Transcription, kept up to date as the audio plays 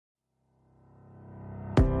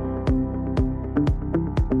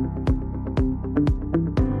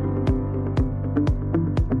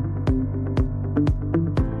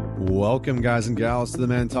Welcome, guys and gals, to the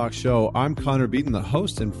Man Talk Show. I'm Connor Beaton, the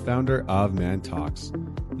host and founder of Man Talks.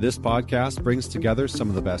 This podcast brings together some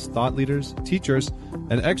of the best thought leaders, teachers,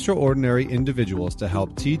 and extraordinary individuals to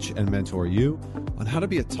help teach and mentor you on how to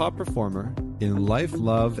be a top performer in life,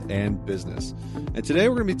 love, and business. And today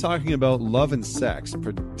we're going to be talking about love and sex,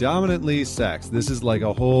 predominantly sex. This is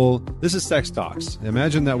sex talks.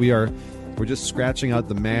 Imagine that we're just scratching out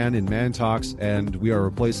the man in Man Talks, and we are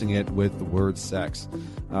replacing it with the word sex.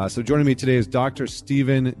 So joining me today is Dr.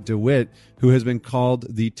 Stephen DeWitt, who has been called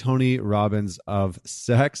the Tony Robbins of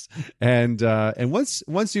sex. And once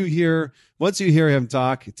you hear him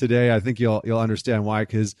talk today, I think you'll understand why,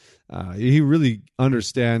 because he really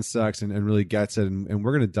understands sex and really gets it. And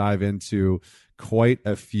we're going to dive into quite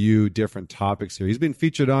a few different topics here. He's been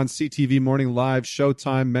featured on CTV Morning Live,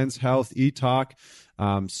 Showtime, Men's Health, eTalk.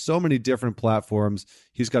 So many different platforms.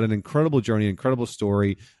 He's got an incredible journey, incredible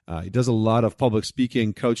story. He does a lot of public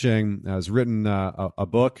speaking, coaching, has written a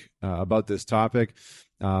book about this topic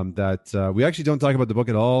that we actually don't talk about the book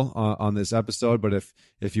at all on this episode, but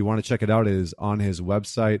if you want to check it out, it is on his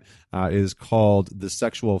website. It is called The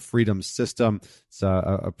Sexual Freedom System. It's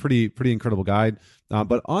a pretty incredible guide.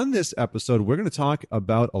 But on this episode, we're going to talk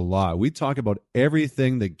about a lot. We talk about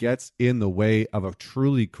everything that gets in the way of a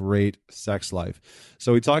truly great sex life.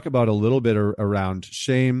 So we talk about a little bit around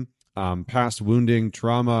shame, past wounding,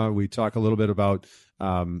 trauma. We talk a little bit about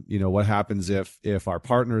what happens if our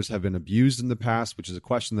partners have been abused in the past, which is a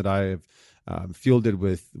question that I have fielded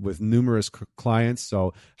with numerous clients.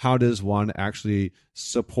 So how does one actually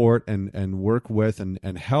support and work with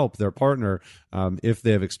and help their partner if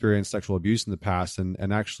they have experienced sexual abuse in the past,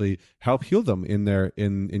 and actually help heal them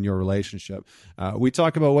in your relationship? We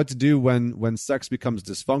talk about what to do when sex becomes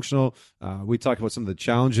dysfunctional. We talk about some of the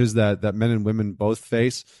challenges that men and women both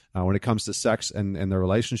face when it comes to sex and their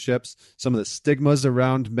relationships, some of the stigmas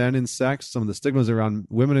around men and sex, some of the stigmas around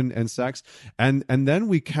women and sex. And then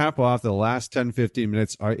we cap off the last 10, 15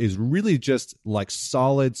 minutes is really just like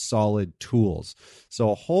solid tools. So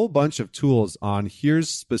a whole bunch of tools on here's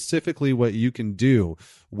specifically what you can do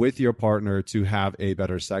with your partner to have a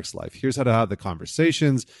better sex life. Here's how to have the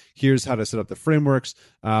conversations. Here's how to set up the frameworks.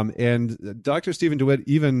 And Dr. Stephen DeWitt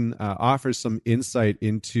even offers some insight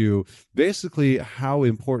into basically how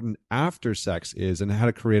important after sex is and how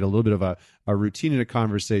to create a little bit of a routine in a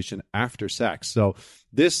conversation after sex. So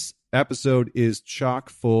this episode is chock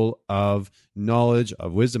full of knowledge,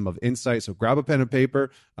 of wisdom, of insight. So grab a pen and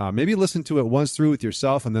paper, maybe listen to it once through with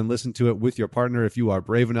yourself, and then listen to it with your partner if you are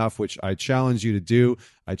brave enough, which I challenge you to do.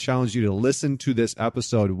 I challenge you to listen to this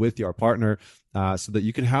episode with your partner so that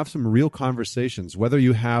you can have some real conversations, whether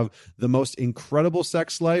you have the most incredible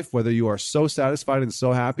sex life, whether you are so satisfied and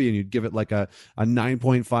so happy and you'd give it like a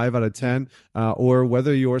 9.5 out of 10, or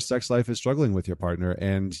whether your sex life is struggling with your partner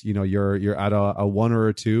and you're at a 1 or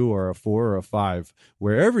a 2 or a 4 or a 5,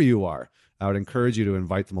 wherever you are. I would encourage you to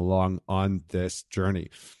invite them along on this journey.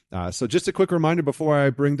 So just a quick reminder before I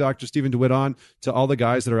bring Dr. Stephen DeWitt on, to all the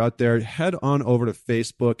guys that are out there, head on over to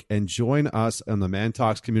Facebook and join us in the Man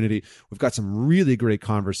Talks community. We've got some really great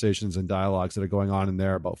conversations and dialogues that are going on in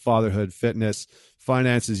there about fatherhood, fitness,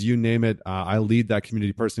 finances, you name it. I lead that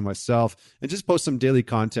community personally myself and just post some daily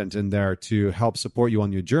content in there to help support you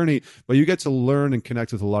on your journey. But you get to learn and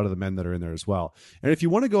connect with a lot of the men that are in there as well. And if you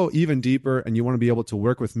want to go even deeper and you want to be able to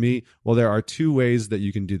work with me, well, there are 2 ways that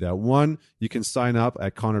you can do that. One, you can sign up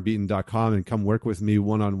at connorbeaton.com and come work with me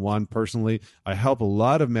one-on-one personally. I help a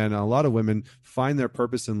lot of men and a lot of women find their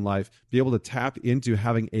purpose in life, be able to tap into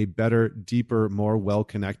having a better, deeper, more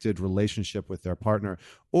well-connected relationship with their partner.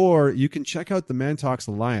 Or you can check out the Man Talks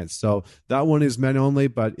Alliance. So that one is men only,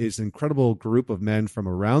 but it's an incredible group of men from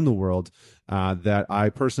around the world that I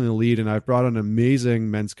personally lead. And I've brought on an amazing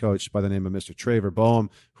men's coach by the name of Mr. Traver Boehm,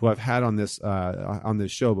 who I've had on this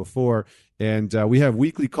show before. And we have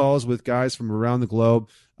weekly calls with guys from around the globe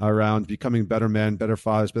around becoming better men, better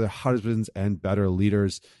fathers, better husbands, and better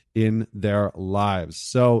leaders in their lives.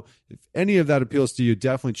 So if any of that appeals to you,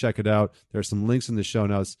 definitely check it out. There's some links in the show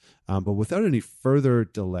notes. But without any further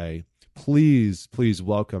delay, please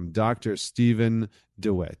welcome Dr. Stephen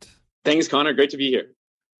DeWitt. Thanks, Connor. Great to be here.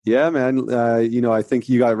 Yeah, man. I think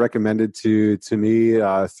you got recommended to me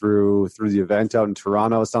through the event out in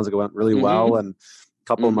Toronto. It sounds like it went really well, and a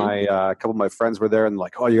couple of my friends were there, and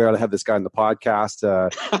like, oh, you got to have this guy on the podcast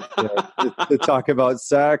to talk about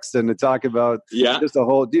sex and to talk about just a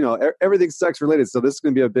whole, everything sex related. So this is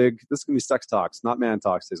going to be sex talks, not man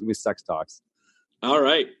talks. It's going to be sex talks. All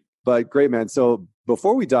right. But great, man. So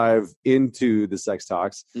before we dive into the sex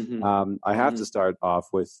talks, I have to start off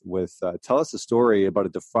with tell us a story about a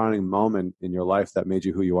defining moment in your life that made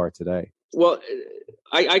you who you are today. Well,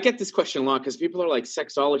 I get this question a lot because people are like,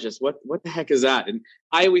 sexologist, what the heck is that? And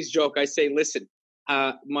I always joke, I say, listen,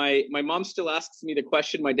 my mom still asks me the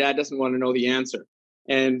question. My dad doesn't want to know the answer.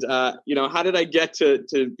 And, how did I get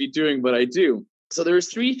to be doing what I do? So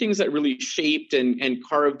there's three things that really shaped and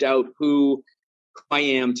carved out who I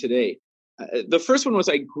am today. The first one was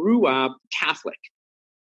I grew up Catholic.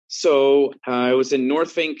 So I was in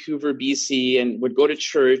North Vancouver, BC, and would go to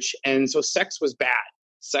church. And so sex was bad.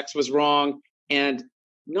 Sex was wrong. And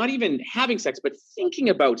not even having sex, but thinking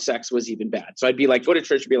about sex was even bad. So I'd be like, go to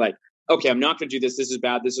church and be like, okay, I'm not going to do this. This is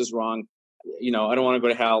bad. This is wrong. I don't want to go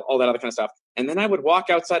to hell, all that other kind of stuff. And then I would walk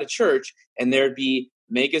outside of church and there'd be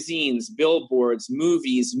magazines, billboards,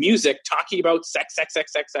 movies, music talking about sex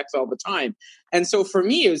all the time. And so for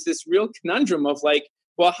me, it was this real conundrum of like,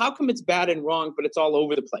 well, how come it's bad and wrong, but it's all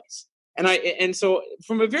over the place? And so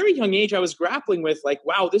from a very young age, I was grappling with like,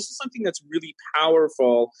 wow, this is something that's really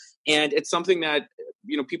powerful. And it's something that,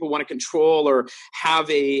 people want to control or have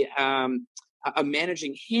a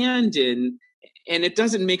managing hand in, and it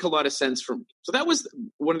doesn't make a lot of sense for me. So that was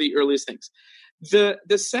one of the earliest things. The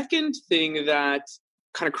second thing that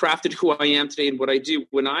kind of crafted who I am today and what I do,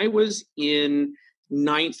 when I was in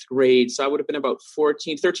 9th grade, so I would have been about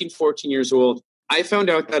 13, 14 years old, I found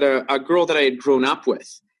out that a girl that I had grown up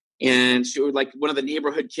with, and she was like one of the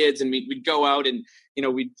neighborhood kids, and we'd go out and,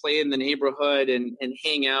 we'd play in the neighborhood and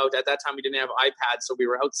hang out. At that time, we didn't have iPads, so we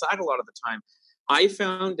were outside a lot of the time. I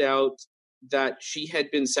found out that she had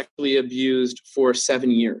been sexually abused for 7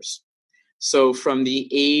 years. So from the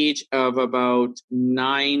age of about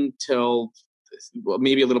 9 till, well,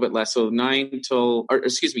 maybe a little bit less. So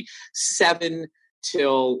 7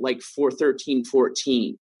 till like 13,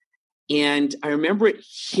 14. And I remember it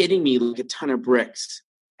hitting me like a ton of bricks.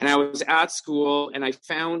 And I was at school and I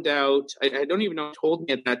found out, I don't even know who told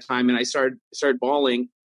me at that time. And I started bawling.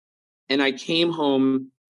 And I came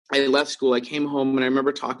home, I left school, I came home and I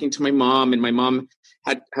remember talking to my mom, and my mom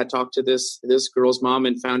had talked to this girl's mom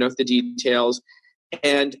and found out the details.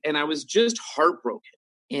 And I was just heartbroken.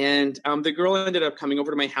 And the girl ended up coming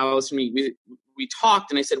over to my house and we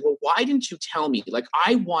talked, and I said, well, why didn't you tell me? Like,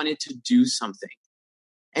 I wanted to do something.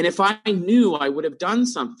 And if I knew, I would have done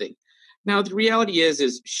something. Now, the reality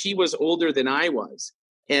is she was older than I was.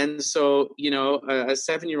 And so, a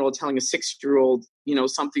 7-year-old telling a 6-year-old,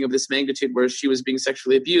 something of this magnitude where she was being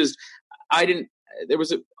sexually abused, there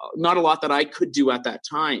was not a lot that I could do at that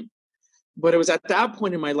time. But it was at that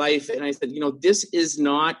point in my life, and I said,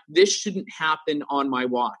 this shouldn't happen on my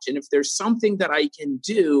watch. And if there's something that I can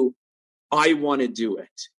do, I want to do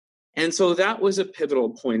it. And so that was a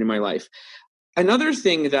pivotal point in my life. Another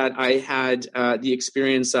thing that I had the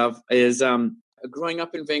experience of is growing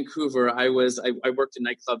up in Vancouver. I worked in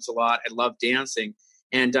nightclubs a lot. I loved dancing.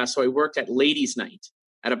 And so I worked at Ladies' Night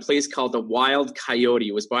at a place called the Wild Coyote.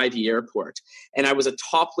 It was by the airport. And I was a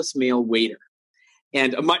topless male waiter.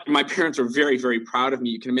 And my parents were very, very proud of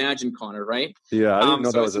me. You can imagine, Connor, right? Yeah, I didn't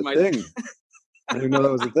know that was a thing. I didn't know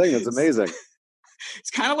that was a thing. It's amazing.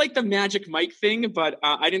 It's kind of like the Magic Mike thing, but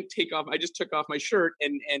I didn't take off. I just took off my shirt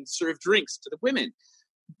and served drinks to the women.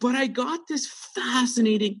 But I got this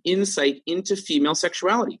fascinating insight into female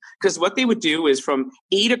sexuality, because what they would do is from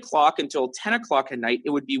 8 o'clock until 10 o'clock at night,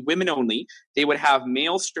 it would be women only. They would have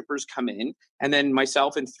male strippers come in, and then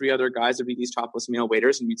myself and 3 other guys would be these topless male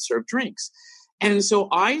waiters, and we'd serve drinks. And so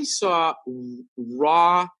I saw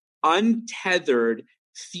raw, untethered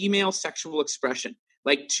female sexual expression.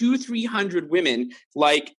 Like 200-300 women,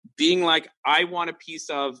 like being like, I want a piece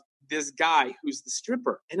of this guy who's the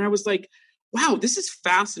stripper. And I was like, wow, this is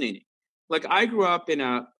fascinating. Like, I grew up in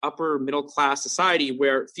a upper middle class society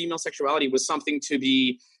where female sexuality was something to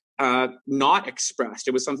be not expressed.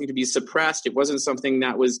 It was something to be suppressed. It wasn't something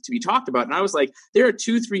that was to be talked about. And I was like, there are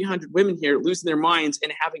 200-300 women here losing their minds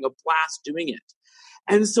and having a blast doing it.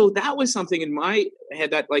 And so that was something in my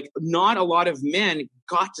head that like not a lot of men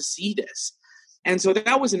got to see this. And so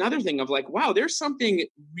that was another thing of like, wow, there's something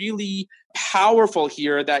really powerful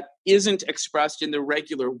here that isn't expressed in the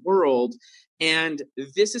regular world. And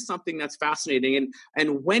this is something that's fascinating.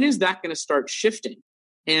 And when is that going to start shifting?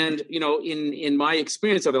 And, in my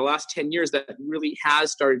experience over the last 10 years, that really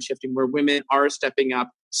has started shifting, where women are stepping up,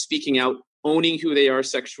 speaking out, owning who they are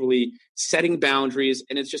sexually, setting boundaries.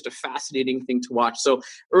 And it's just a fascinating thing to watch. So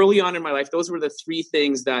early on in my life, those were the 3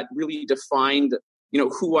 things that really defined,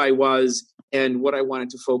 who I was and what I wanted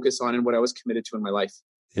to focus on and what I was committed to in my life.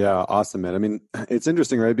 Yeah, awesome, man. I mean, it's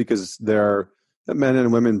interesting, right? Because men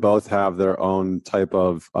and women both have their own type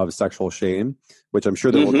of sexual shame, which I'm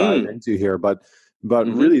sure that we'll dive into here. But but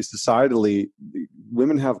really societally,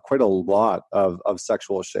 women have quite a lot of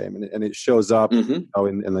sexual shame, and it shows up in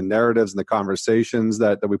the narratives and the conversations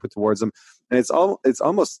that we put towards them. And it's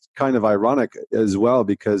almost kind of ironic as well,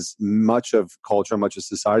 because much of culture, much of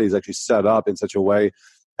society is actually set up in such a way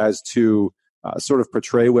as to sort of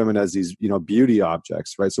portray women as these, beauty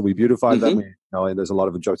objects, right? So we beautify them, and there's a lot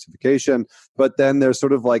of objectification, but then there's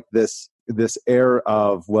sort of like this air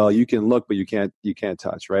of, well, you can look, but you can't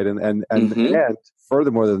touch, right? And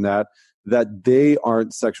furthermore than that they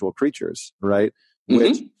aren't sexual creatures, right?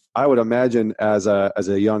 Which I would imagine as a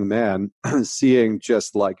young man seeing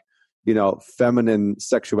just like, feminine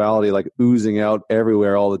sexuality like oozing out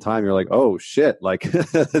everywhere all the time. You're like, oh shit, like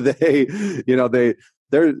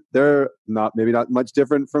they're not much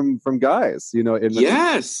different from guys, in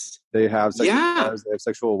they have sexual desires, they have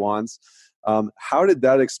sexual wants. How did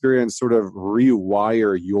that experience sort of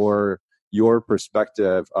rewire your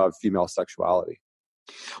perspective of female sexuality?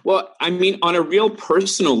 Well, I mean, on a real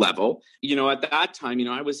personal level, at that time,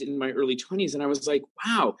 I was in my early 20s, and I was like,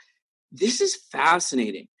 wow, this is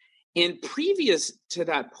fascinating. And previous to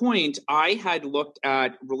that point, I had looked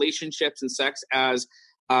at relationships and sex as,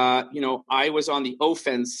 I was on the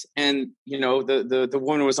offense, and, the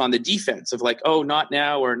woman was on the defense of like, oh, not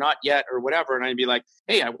now or not yet or whatever. And I'd be like,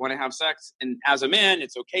 hey, I want to have sex. And as a man,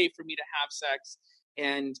 it's okay for me to have sex.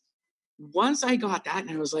 And once I got that,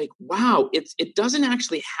 and I was like, wow, it doesn't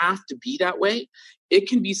actually have to be that way. It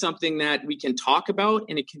can be something that we can talk about,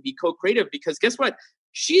 and it can be co-creative, because guess what?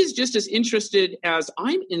 She's just as interested as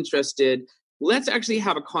I'm interested. Let's actually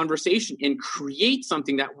have a conversation and create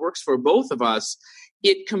something that works for both of us.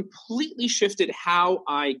 It completely shifted how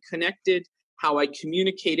I connected, how I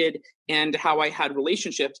communicated, and how I had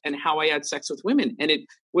relationships and how I had sex with women. And it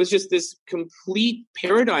was just this complete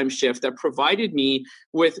paradigm shift that provided me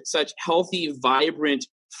with such healthy, vibrant,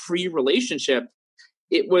 free relationship.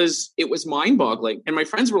 It was mind-boggling. And my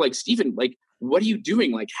friends were like, Stephen, like, what are you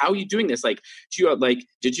doing? Like, how are you doing this? Like,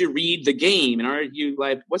 did you read the game? And are you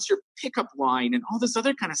like, what's your pickup line and all this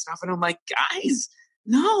other kind of stuff? And I'm like, guys,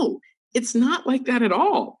 no, it's not like that at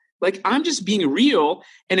all. Like, I'm just being real.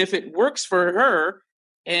 And if it works for her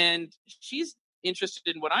and she's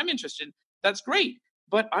interested in what I'm interested in, that's great.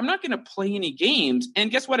 But I'm not going to play any games.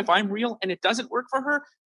 And guess what? If I'm real and it doesn't work for her,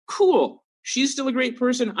 cool. She's still a great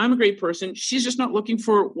person. I'm a great person. She's just not looking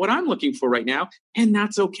for what I'm looking for right now. And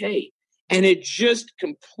that's okay. And it just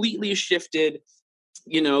completely shifted,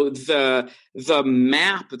 the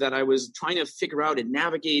map that I was trying to figure out and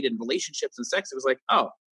navigate in relationships and sex. It was like,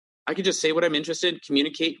 oh, I can just say what I'm interested in,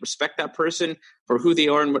 communicate, respect that person for who they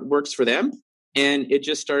are and what works for them. And it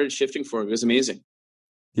just started shifting for me. It was amazing.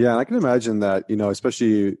 Yeah, I can imagine that,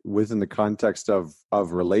 especially within the context of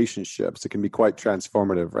relationships, it can be quite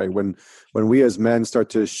transformative, right? When we as men start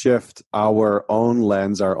to shift our own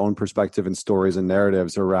lens, our own perspective and stories and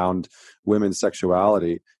narratives around women's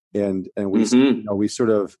sexuality, and we we sort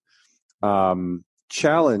of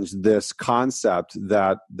challenge this concept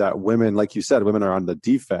that women, like you said, women are on the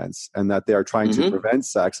defense, and that they are trying to prevent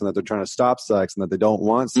sex, and that they're trying to stop sex, and that they don't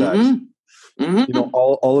want sex.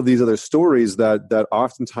 All of these other stories that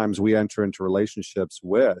oftentimes we enter into relationships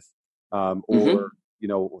with, or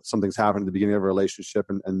something's happened at the beginning of a relationship,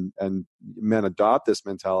 and men adopt this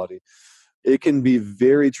mentality. It can be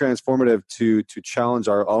very transformative to challenge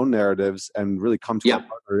our own narratives and really come to our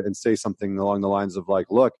partner and say something along the lines of like,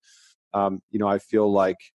 look, I feel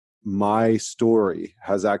like my story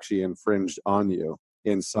has actually infringed on you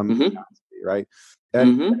in some capacity, right?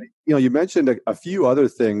 And you mentioned a few other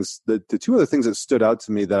things. The two other things that stood out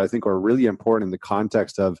to me that I think are really important in the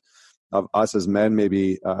context of us as men,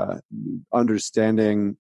 maybe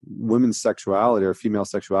understanding women's sexuality or female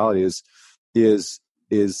sexuality is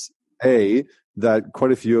that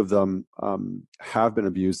quite a few of them have been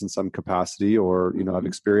abused in some capacity, or have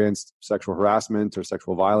experienced sexual harassment or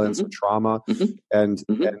sexual violence or trauma, and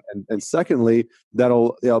secondly,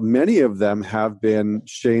 that many of them have been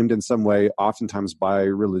shamed in some way, oftentimes by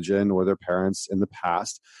religion or their parents in the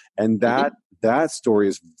past, and that story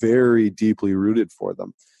is very deeply rooted for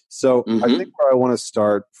them. So I think where I want to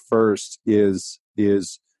start first is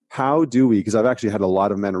how do we, because I've actually had a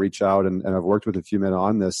lot of men reach out, and I've worked with a few men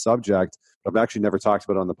on this subject, but I've actually never talked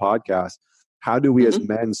about it on the podcast. How do we as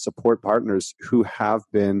men support partners who have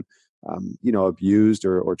been, abused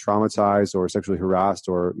or traumatized or sexually harassed,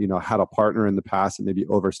 or, had a partner in the past that maybe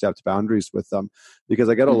overstepped boundaries with them? Because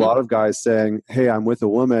I get a lot of guys saying, hey, I'm with a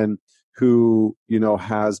woman who,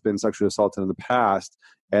 has been sexually assaulted in the past,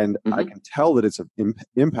 and I can tell that it's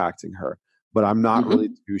impacting her. but I'm not really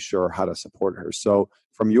too sure how to support her. So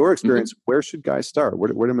from your experience, where should guys start?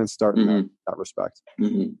 Where do men start in that respect?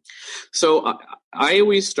 So I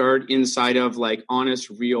always start inside of like honest,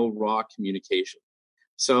 real, raw communication.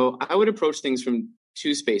 So I would approach things from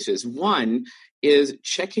two spaces. One is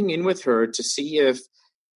checking in with her to see if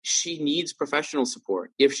she needs professional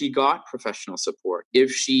support, if she got professional support,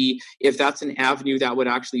 if that's an avenue that would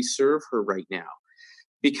actually serve her right now.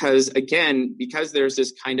 Because again, because there's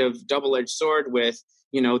this kind of double-edged sword with,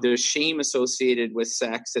 there's shame associated with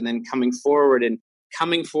sex, and then coming forward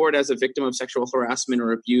as a victim of sexual harassment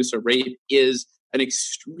or abuse or rape is an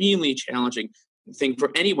extremely challenging thing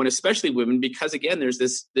for anyone, especially women, because again, there's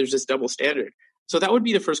this double standard. So that would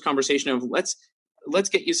be the first conversation of let's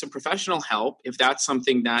get you some professional help if that's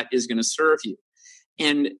something that is going to serve you.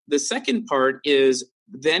 And the second part is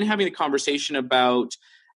then having the conversation about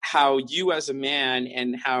how you as a man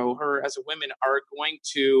and how her as a woman are going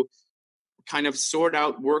to kind of sort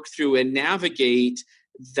out, work through, and navigate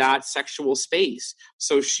that sexual space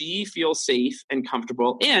so she feels safe and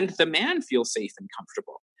comfortable and the man feels safe and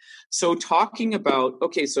comfortable. So talking about,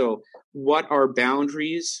 okay, so what are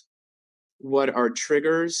boundaries? What are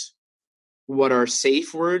triggers? What are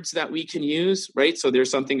safe words that we can use, right? So there's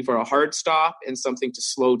something for a hard stop and something to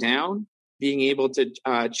slow down, being able to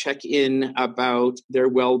check in about their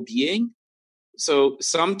well-being. So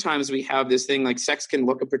sometimes we have this thing like sex can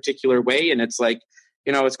look a particular way, and it's like,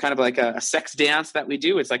 it's kind of like a sex dance that we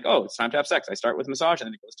do. It's like, oh, it's time to have sex. I start with massage, and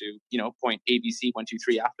then it goes to, point A, B, C, 1, 2,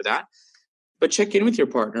 3 after that. But check in with your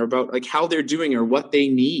partner about like how they're doing or what they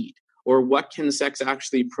need or what can sex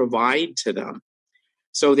actually provide to them.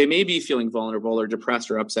 So they may be feeling vulnerable or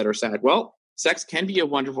depressed or upset or sad. Well, sex can be a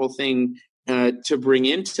wonderful thing to bring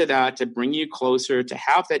into that, to bring you closer, to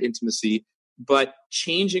have that intimacy, but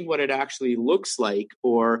changing what it actually looks like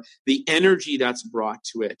or the energy that's brought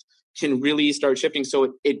to it can really start shifting.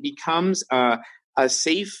 So it becomes a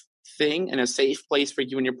safe thing and a safe place for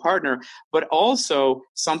you and your partner, but also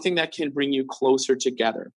something that can bring you closer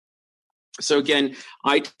together. So again,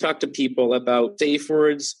 I talk to people about safe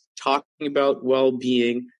words, talking about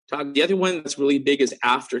well-being. The other one that's really big is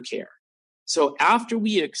aftercare. So after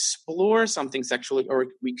we explore something sexually or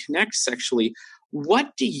we connect sexually,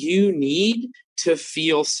 what do you need to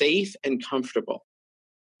feel safe and comfortable?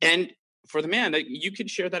 And for the man, you could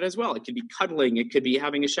share that as well. It could be cuddling. It could be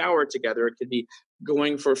having a shower together. It could be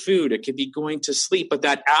going for food. It could be going to sleep. But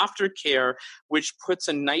that aftercare, which puts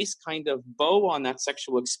a nice kind of bow on that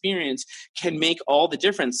sexual experience, can make all the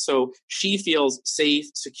difference. So she feels safe,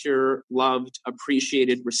 secure, loved,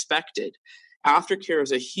 appreciated, respected. Aftercare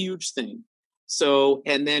is a huge thing. So,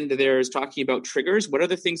 and then there's talking about triggers. What are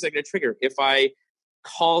the things that are going to trigger? If I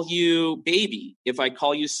call you baby, if I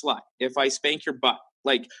call you slut, if I spank your butt,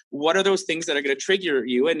 like, what are those things that are going to trigger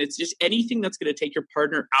you? And it's just anything that's going to take your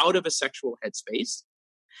partner out of a sexual headspace.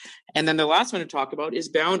 And then the last one to talk about is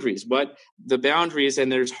boundaries. What the boundaries,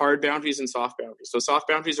 and there's hard boundaries and soft boundaries. So soft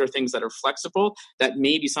boundaries are things that are flexible, that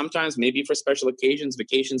maybe sometimes, maybe for special occasions,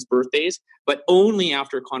 vacations, birthdays, but only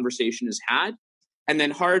after a conversation is had. And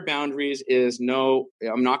then hard boundaries is no,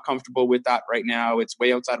 I'm not comfortable with that right now. It's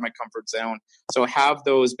way outside of my comfort zone. So have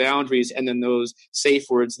those boundaries and then those safe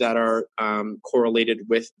words that are correlated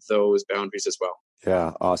with those boundaries as well.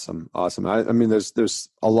 Yeah, awesome. I mean, there's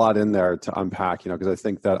a lot in there to unpack, because I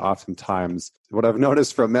think that oftentimes what I've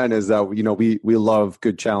noticed from men is that we love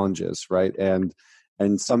good challenges, right? And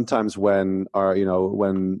sometimes when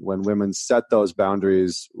when women set those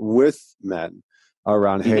boundaries with men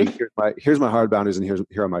around, hey, here's my hard boundaries and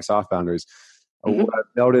here are my soft boundaries. What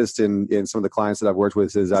I've noticed in some of the clients that I've worked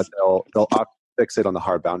with is that they'll fixate on the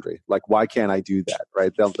hard boundary. Like, why can't I do that?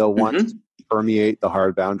 Right? They'll want to permeate the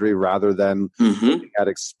hard boundary rather than looking at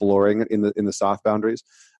exploring in the soft boundaries.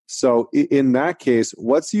 So in that case,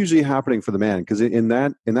 what's usually happening for the man? Because in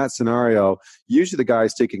that scenario, usually the guy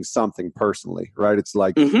is taking something personally, right? It's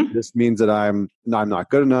like, this means that I'm not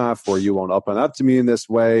good enough, or you won't open up to me in this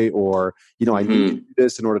way, or I need to do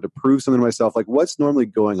this in order to prove something to myself. Like, what's normally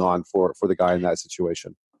going on for the guy in that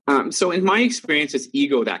situation? So in my experience, it's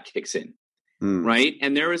ego that kicks in. Right.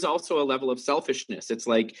 And there is also a level of selfishness. It's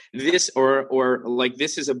like this or like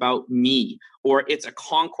this is about me, or it's a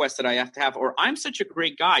conquest that I have to have, or I'm such a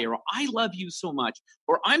great guy, or I love you so much,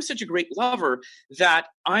 or I'm such a great lover that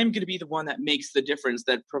I'm going to be the one that makes the difference,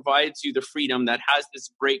 that provides you the freedom, that has this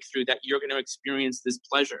breakthrough, that you're going to experience this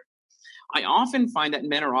pleasure. I often find that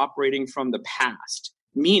men are operating from the past.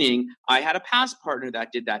 Meaning, I had a past partner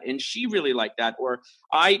that did that, and she really liked that, or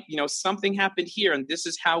something happened here, and this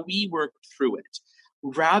is how we worked through it,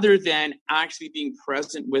 rather than actually being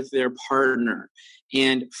present with their partner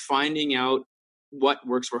and finding out what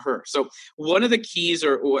works for her. So one of the keys,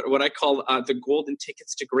 or what I call the golden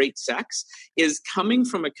tickets to great sex, is coming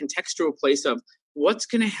from a contextual place of what's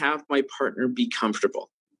going to have my partner be comfortable.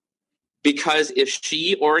 Because if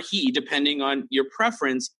she or he, depending on your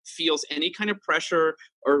preference, feels any kind of pressure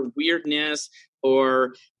or weirdness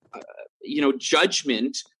or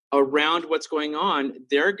judgment around what's going on,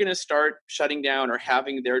 they're going to start shutting down or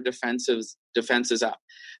having their defenses up.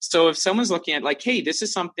 So if someone's looking at like, hey, this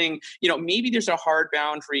is something, maybe there's a hard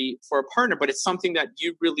boundary for a partner, but it's something that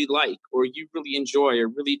you really like or you really enjoy or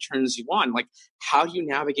really turns you on, like how do you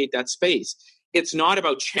navigate that space? It's not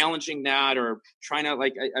about challenging that or trying to,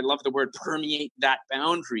 like, I love the word permeate that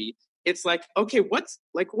boundary. It's like, okay, what's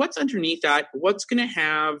underneath that? What's going to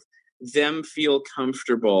have them feel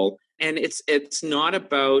comfortable? And it's not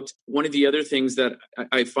about, one of the other things that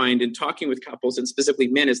I find in talking with couples, and specifically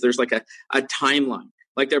men, is there's like a timeline.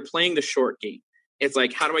 Like they're playing the short game. It's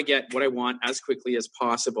like, how do I get what I want as quickly as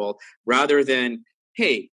possible? Rather than,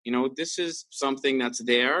 hey, this is something that's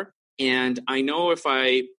there. And I know if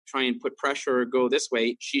I try and put pressure or go this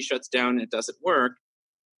way, she shuts down and it doesn't work.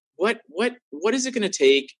 What is it going to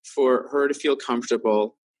take for her to feel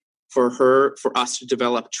comfortable, for us to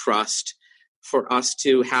develop trust, for us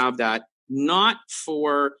to have that, not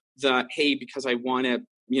for the, hey, because I want to,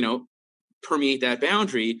 permeate that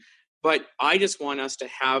boundary, but I just want us to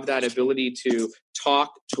have that ability to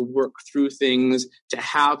talk, to work through things, to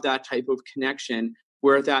have that type of connection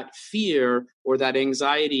where that fear or that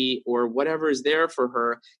anxiety or whatever is there for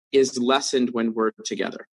her is lessened when we're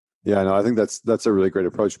together. Yeah, no, I think that's a really great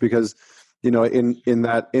approach because, in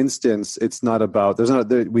that instance, it's not about,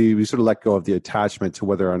 we sort of let go of the attachment to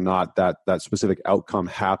whether or not that specific outcome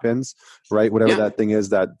happens, right? Whatever that thing is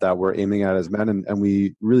that we're aiming at as men, and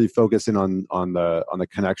we really focus in on the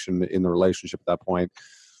connection in the relationship at that point.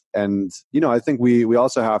 And, I think we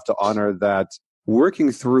also have to honor that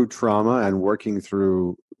working through trauma and working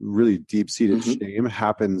through really deep-seated shame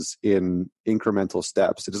happens in incremental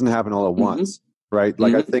steps. It doesn't happen all at once, right?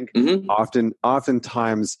 Like I think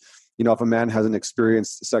oftentimes, if a man hasn't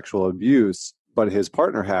experienced sexual abuse, but his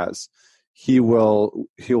partner has, he will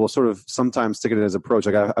sort of sometimes take it as approach.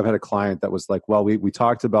 Like I've had a client that was like, well, we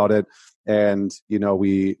talked about it, and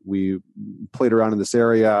we played around in this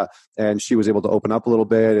area, and she was able to open up a little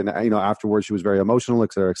bit, and afterwards she was very emotional,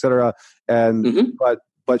 et cetera, and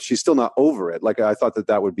but she's still not over it. Like I thought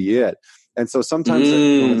that would be it. And so sometimes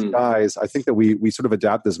as guys, I think that we sort of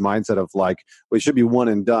adapt this mindset of like, well, it should be one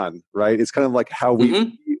and done, right? It's kind of like how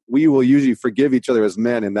we will usually forgive each other as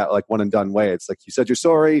men in that like one and done way. It's like, you said you're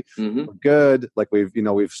sorry, we're good. Like we've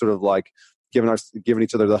sort of like given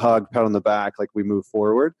each other the hug, pat on the back, like we move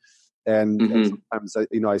forward. And sometimes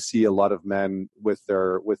I see a lot of men with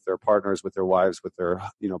their partners, with their wives, with their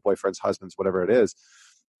boyfriends, husbands, whatever it is,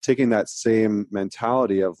 taking that same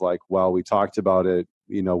mentality of like, well, we talked about it,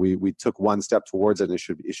 we took one step towards it, and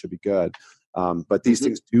it should be good. But these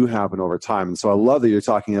things do happen over time. And so I love that you're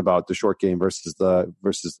talking about the short game versus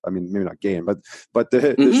I mean, maybe not game, but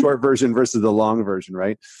the short version versus the long version,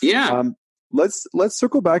 right? Yeah. Let's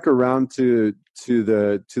circle back around to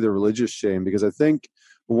the religious shame, because I think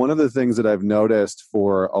one of the things that I've noticed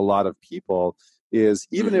for a lot of people is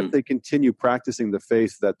even if they continue practicing the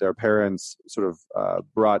faith that their parents sort of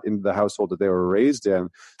brought into the household that they were raised in,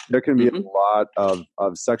 there can be a lot of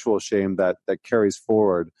sexual shame that carries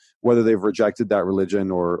forward, whether they've rejected that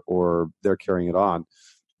religion or they're carrying it on.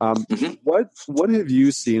 What have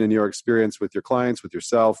you seen in your experience with your clients, with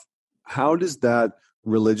yourself? How does that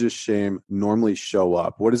religious shame normally show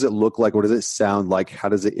up? What does it look like? What does it sound like? How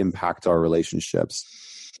does it impact our relationships?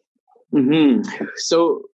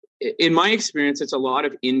 So in my experience, it's a lot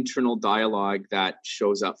of internal dialogue that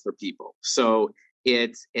shows up for people. So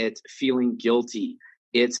it's feeling guilty.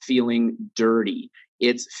 It's feeling dirty.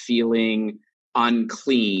 It's feeling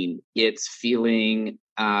unclean. It's feeling,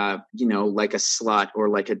 like a slut or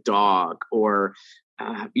like a dog, or,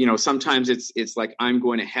 sometimes it's like, I'm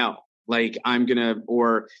going to hell. Like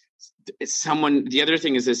or someone, the other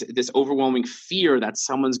thing is this overwhelming fear that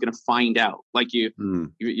someone's going to find out. Like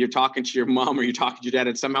you're talking to your mom or you're talking to your dad,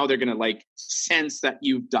 and somehow they're going to like sense that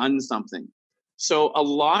you've done something. So a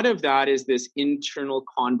lot of that is this internal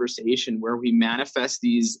conversation where we manifest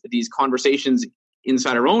these conversations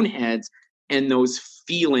inside our own heads, and those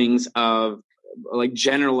feelings of like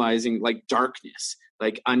generalizing, like darkness,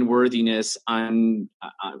 like unworthiness,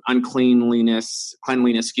 cleanliness,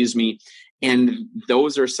 excuse me. And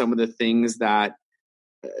those are some of the things that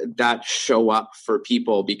show up for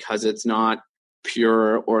people because it's not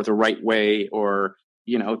pure or the right way, or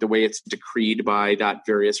the way it's decreed by that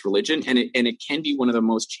various religion. And it can be one of the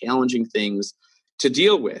most challenging things to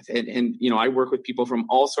deal with. And I work with people from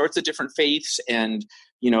all sorts of different faiths and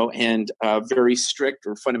very strict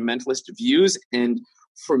or fundamentalist views. And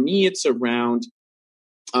for me, it's around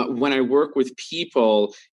when I work with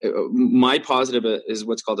people, my positive is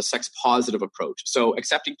what's called a sex positive approach. So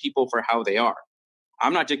accepting people for how they are.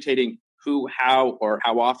 I'm not dictating who, how, or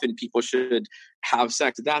how often people should have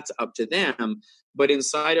sex. That's up to them. But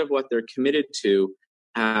inside of what they're committed to,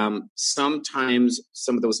 sometimes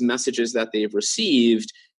some of those messages that they've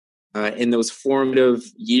received in those formative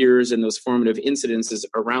years and those formative incidences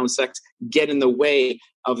around sex get in the way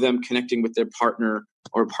of them connecting with their partner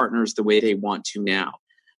or partners the way they want to now.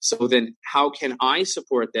 So then how can I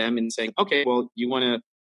support them in saying, okay, well, you want to,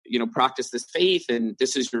 practice this faith and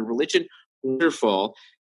this is your religion? Wonderful.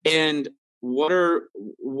 And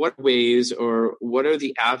what ways or what are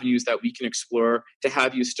the avenues that we can explore to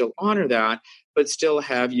have you still honor that, but still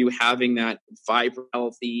have you having that vibrant,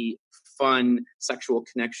 healthy, fun sexual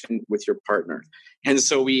connection with your partner? And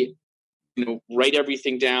so we, write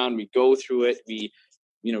everything down. We go through it. We,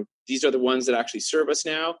 these are the ones that actually serve us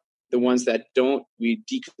now. The ones that don't, we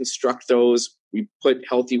deconstruct those. We put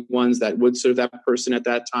healthy ones that would serve that person at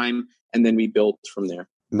that time, and then we build from there.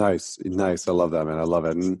 Nice. I love that, man. I love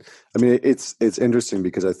it. And I mean, it's interesting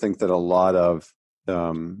because I think that a lot of,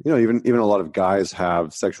 even a lot of guys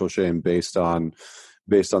have sexual shame based on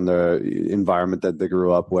the environment that they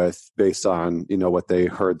grew up with, based on, what they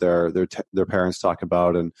heard their parents talk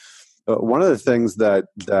about. And one of the things that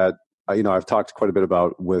I've talked quite a bit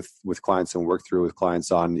about with clients and worked through with clients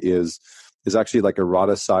on is actually like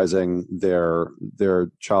eroticizing their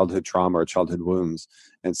childhood trauma or childhood wounds.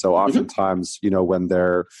 And so oftentimes, when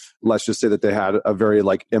let's just say that they had a very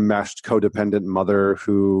like enmeshed codependent mother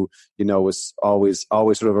who, was always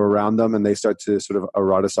sort of around them, and they start to sort of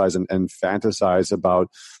eroticize and fantasize about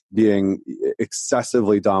being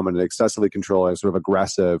excessively dominant, excessively controlling, sort of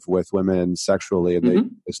aggressive with women sexually. And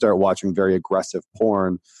they start watching very aggressive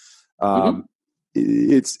porn.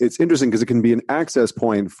 It's interesting because it can be an access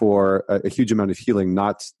point for a huge amount of healing,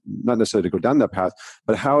 not necessarily to go down that path.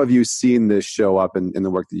 But how have you seen this show up in the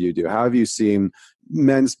work that you do? How have you seen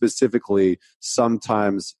men specifically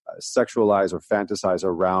sometimes sexualize or fantasize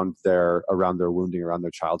around their wounding, around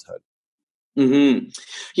their childhood?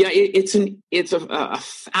 Yeah, it's a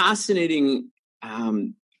fascinating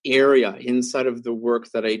area inside of the work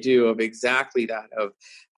that I do of exactly that, of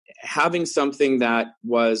having something that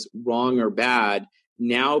was wrong or bad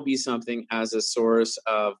now be something as a source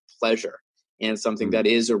of pleasure and something that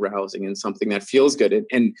is arousing and something that feels good.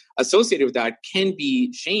 And associated with that can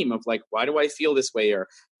be shame of like, why do I feel this way? Or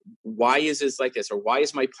why is this like this? Or why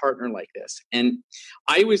is my partner like this? And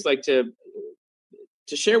I always like to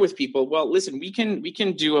share with people, well, listen, we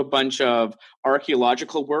can do a bunch of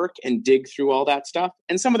archaeological work and dig through all that stuff.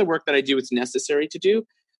 And some of the work that I do, it's necessary to do.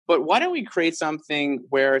 But why don't we create something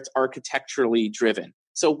where it's architecturally driven?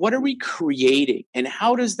 So what are we creating? And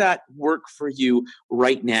how does that work for you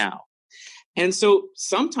right now? And so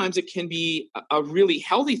sometimes it can be a really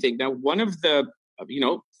healthy thing. Now, one of the,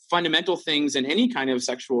 fundamental things in any kind of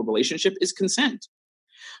sexual relationship is consent.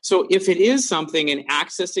 So if it is something and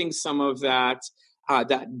accessing some of that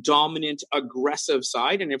dominant, aggressive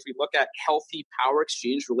side. And if we look at healthy power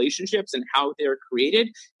exchange relationships and how they're created,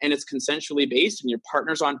 and it's consensually based and your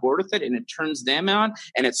partner's on board with it and it turns them on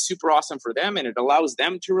and it's super awesome for them and it allows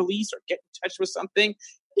them to release or get in touch with something,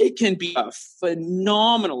 it can be a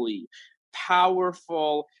phenomenally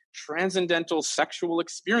powerful, transcendental sexual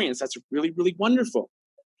experience. That's really, really wonderful.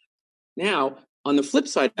 Now, on the flip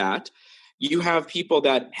side of that, you have people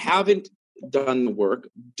that haven't done the work,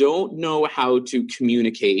 don't know how to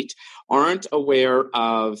communicate, aren't aware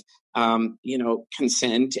of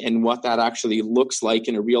consent and what that actually looks like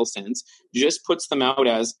in a real sense, just puts them out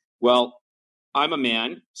as, well, I'm a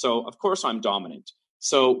man, so of course I'm dominant.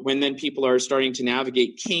 So when then people are starting to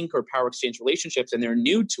navigate kink or power exchange relationships and they're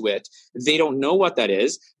new to it, they don't know what that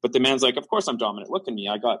is, but the man's like, of course I'm dominant. Look at me.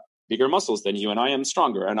 I got bigger muscles than you and I am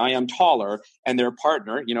stronger and I am taller. And their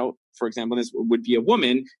partner, for example, this would be a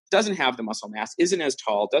woman, doesn't have the muscle mass, isn't as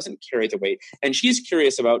tall, doesn't carry the weight. And she's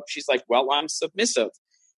like, well, I'm submissive.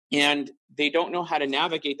 And they don't know how to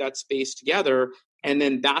navigate that space together. And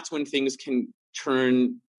then that's when things can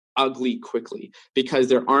turn ugly quickly because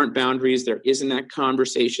there aren't boundaries. There isn't that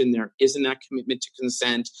conversation. There isn't that commitment to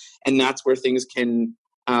consent. And that's where things can,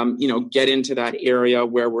 get into that area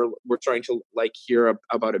where we're trying to hear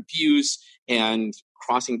about abuse and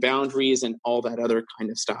crossing boundaries and all that other kind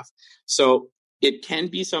of stuff. So it can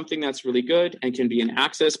be something that's really good and can be an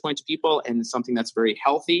access point to people and something that's very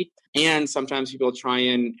healthy. And sometimes people try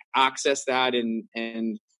and access that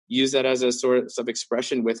and use that as a source of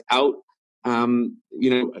expression without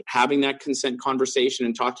having that consent conversation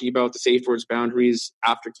and talking about the safe words, boundaries,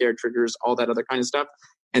 aftercare triggers, all that other kind of stuff.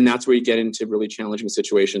 And that's where you get into really challenging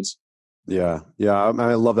situations. Yeah.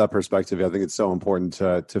 I love that perspective. I think it's so important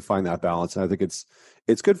to find that balance. And I think it's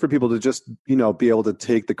good for people to just, be able to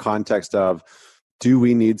take the context of, do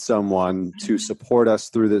we need someone to support us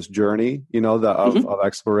through this journey, of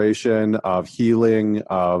exploration, of healing,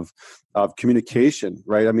 of communication,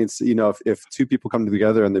 right? I mean, if two people come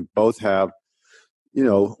together and they both have,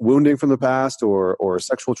 wounding from the past or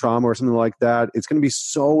sexual trauma or something like that, it's going to be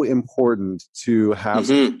so important to have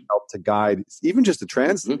some help to guide, even just to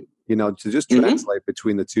translate, to just translate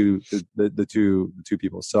between the two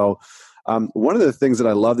people. So one of the things that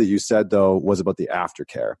I love that you said, though, was about the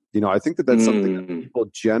aftercare. I think that's something that people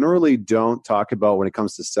generally don't talk about when it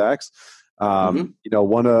comes to sex. One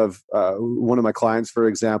of my clients, for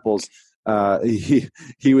example,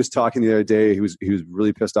 he was talking the other day. He was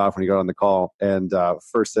really pissed off when he got on the call, and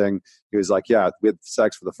first thing he was like, "Yeah, we had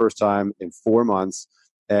sex for the first time in 4 months."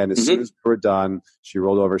 And as soon as we were done, she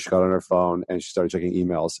rolled over, she got on her phone, and she started checking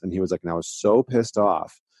emails. And he was like, and I was so pissed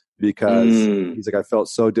off because he's like, I felt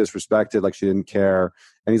so disrespected, like she didn't care.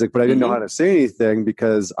 And he's like, but I didn't know how to say anything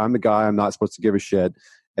because I'm the guy, I'm not supposed to give a shit.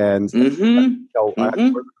 And I had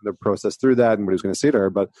to work the process through that and what he was going to say to her.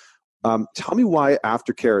 But tell me why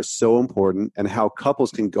aftercare is so important and how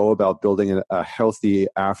couples can go about building a healthy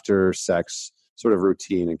after sex sort of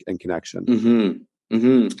routine and connection.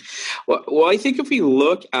 Well, I think if we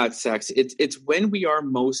look at sex, it's when we are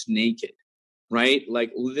most naked, right?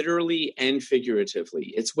 Like literally and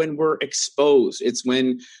figuratively. It's when we're exposed. It's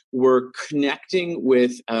when we're connecting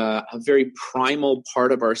with a very primal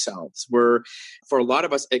part of ourselves. We're, for a lot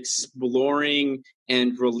of us, exploring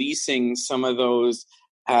and releasing some of those,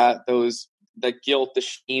 the guilt, the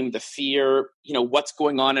shame, the fear, what's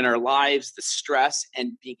going on in our lives, the stress,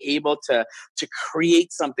 and being able to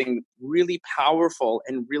create something really powerful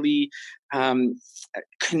and really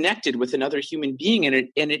connected with another human being. And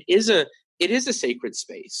it is a sacred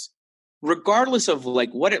space, regardless of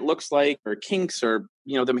like what it looks like or kinks or,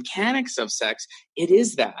 the mechanics of sex. It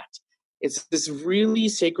is that. It's this really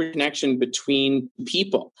sacred connection between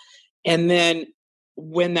people. And then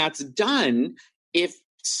when that's done, if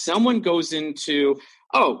someone goes into,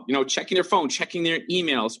 checking their phone, checking their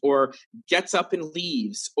emails, or gets up and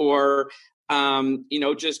leaves, or,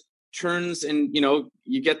 just turns and,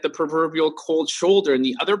 you get the proverbial cold shoulder, and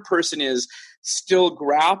the other person is still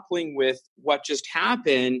grappling with what just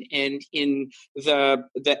happened and in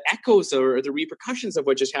the echoes or the repercussions of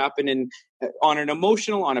what just happened, and on an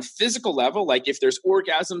emotional, on a physical level, like if there's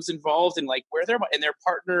orgasms involved and like where and their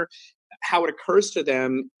partner, how it occurs to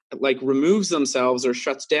them, like removes themselves or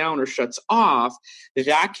shuts down or shuts off,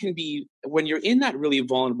 that can be, when you're in that really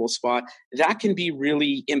vulnerable spot, that can be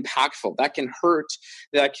really impactful. That can hurt.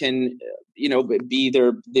 That can, be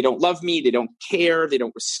they don't love me. They don't care. They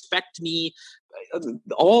don't respect me.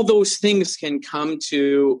 All those things can come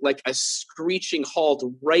to like a screeching halt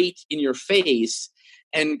right in your face.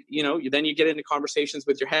 And, then you get into conversations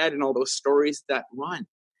with your head and all those stories that run.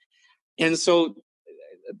 And so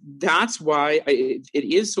that's why it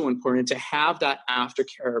is so important to have that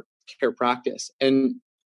aftercare practice, and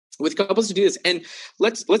with couples to do this. And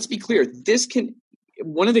let's be clear,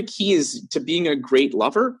 one of the keys to being a great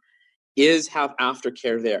lover is have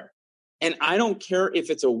aftercare there. And I don't care if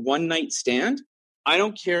it's a one night stand. I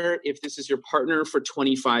don't care if this is your partner for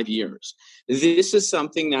 25 years. This is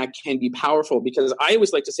something that can be powerful, because I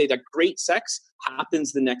always like to say that great sex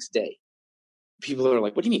happens the next day. People are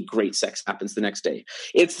like, what do you mean great sex happens the next day?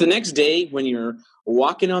 It's the next day when you're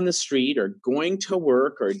walking on the street or going to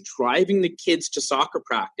work or driving the kids to soccer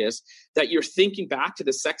practice, that you're thinking back to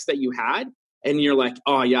the sex that you had, and you're like,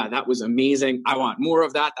 oh yeah, that was amazing. I want more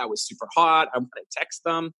of that. That was super hot. I want to text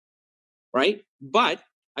them, right? But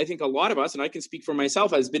I think a lot of us, and I can speak for myself,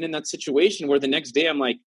 has been in that situation where the next day I'm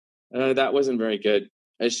like, that wasn't very good.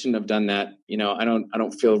 I shouldn't have done that. I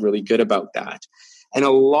don't feel really good about that. And a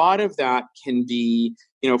lot of that can be,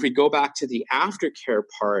 if we go back to the aftercare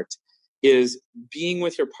part, is being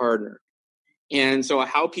with your partner. And so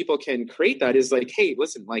how people can create that is like, hey,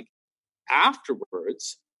 listen, like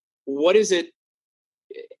afterwards, what is it?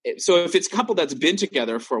 So if it's a couple that's been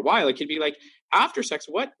together for a while, it can be like, after sex,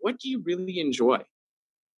 what do you really enjoy?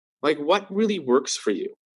 Like, what really works for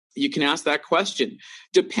you? You can ask that question.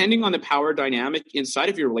 Depending on the power dynamic inside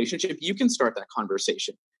of your relationship, you can start that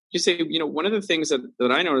conversation. You say, one of the things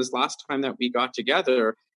that I noticed last time that we got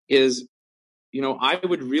together is, I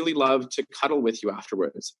would really love to cuddle with you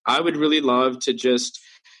afterwards. I would really love to just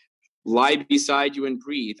lie beside you and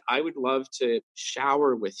breathe. I would love to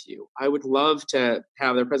shower with you. I would love to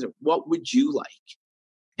have their presence. What would you like?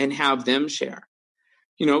 And have them share.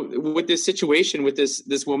 With this situation with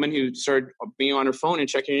this woman who started being on her phone and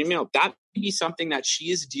checking her email, that may be something that she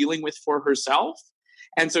is dealing with for herself.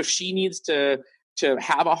 And so she needs to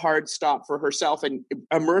have a hard stop for herself and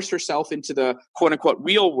immerse herself into the quote unquote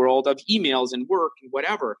real world of emails and work and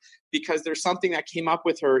whatever, because there's something that came up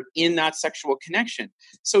with her in that sexual connection.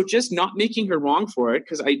 So just not making her wrong for it,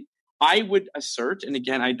 because I would assert, and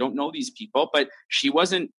again, I don't know these people, but she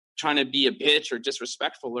wasn't trying to be a bitch or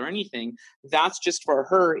disrespectful or anything. That's just for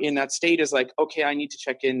her in that state is like, okay, I need to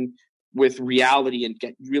check in with reality and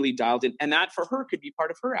get really dialed in. And that for her could be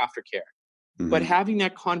part of her aftercare. Mm-hmm. But having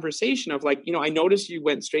that conversation of like, I noticed you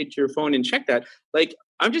went straight to your phone and checked that. Like,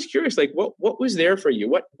 I'm just curious, like what was there for you?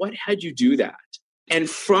 What had you do that? And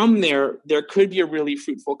from there could be a really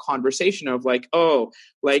fruitful conversation of like, oh,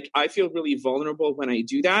 like I feel really vulnerable when I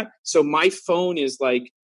do that. So my phone is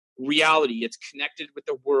like reality. It's connected with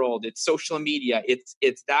the world. It's social media. It's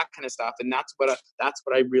that kind of stuff. And that's what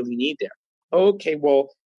I really need there. Okay, well,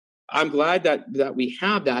 I'm glad that we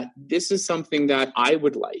have that. This is something that I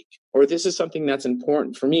would like, or this is something that's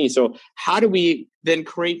important for me. So how do we then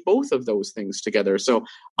create both of those things together? So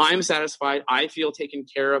I'm satisfied. I feel taken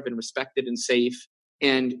care of and respected and safe.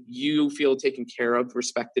 And you feel taken care of,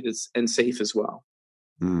 respected and safe as well.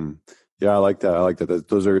 Mm. Yeah, I like that.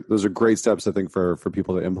 Those are great steps, I think, for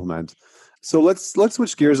people to implement. So let's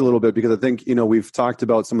switch gears a little bit, because I think, we've talked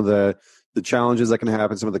about some of the challenges that can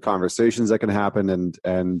happen, some of the conversations that can happen, and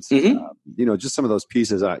mm-hmm. Just some of those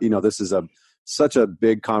pieces. This is such a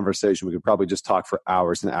big conversation. We could probably just talk for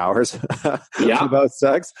hours and hours about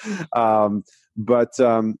sex. But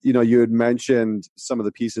you had mentioned some of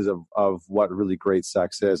the pieces of what really great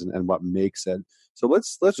sex is and what makes it. So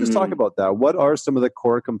let's just talk about that. What are some of the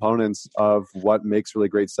core components of what makes really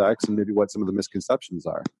great sex, and maybe what some of the misconceptions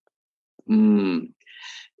are?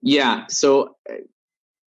 Yeah. So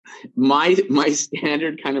my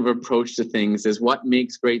standard kind of approach to things is what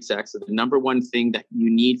makes great sex. So the number one thing that you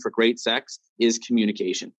need for great sex is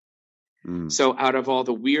communication. So out of all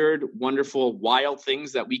the weird, wonderful, wild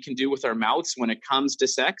things that we can do with our mouths when it comes to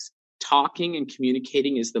sex, talking and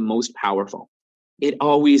communicating is the most powerful. It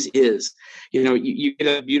always is. You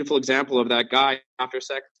get a beautiful example of that guy after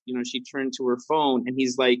sex. She turned to her phone and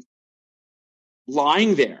he's like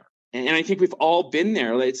lying there. And I think we've all been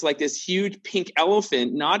there. It's like this huge pink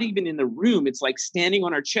elephant, not even in the room. It's like standing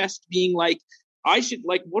on our chest being like, I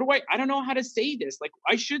don't know how to say this. Like,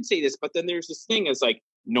 I should say this. But then there's this thing as like,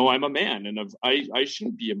 no, I'm a man and I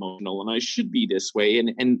shouldn't be emotional and I should be this way.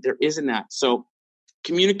 And there isn't that. So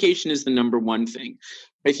communication is the number one thing.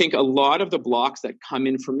 I think a lot of the blocks that come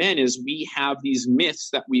in for men is we have these myths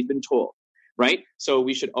that we've been told, right? So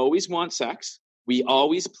we should always want sex. We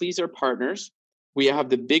always please our partners. We have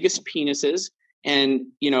the biggest penises, and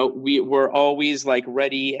we're always like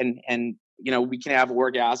ready, and we can have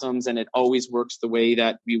orgasms, and it always works the way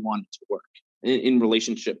that we want it to work in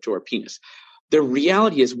relationship to our penis. The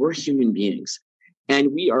reality is we're human beings,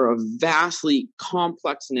 and we are a vastly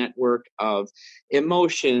complex network of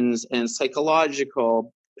emotions and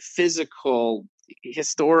psychological, physical,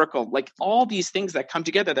 historical, like all these things that come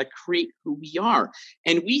together that create who we are.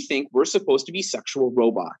 And we think we're supposed to be sexual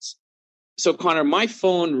robots. So Connor, my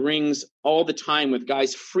phone rings all the time with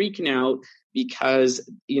guys freaking out because,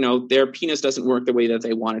 their penis doesn't work the way that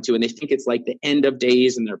they want it to. And they think it's like the end of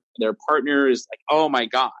days, and their partner is like, oh my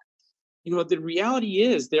God. The reality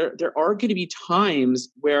is there are going to be times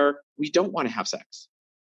where we don't want to have sex.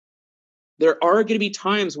 There are going to be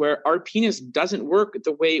times where our penis doesn't work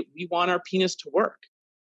the way we want our penis to work.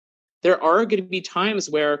 There are going to be times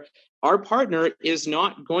where our partner is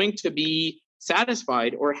not going to be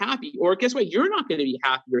satisfied or happy, or guess what? You're not going to be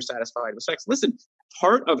happy or satisfied with sex. Listen,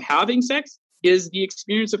 part of having sex is the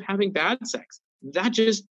experience of having bad sex. That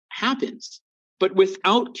just happens. But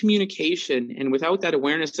without communication and without that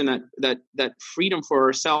awareness and that freedom for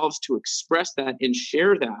ourselves to express that and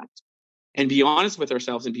share that and be honest with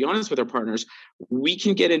ourselves and be honest with our partners, we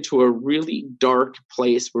can get into a really dark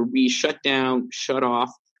place where we shut down, shut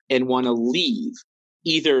off, and want to leave.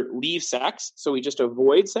 Either leave sex, so we just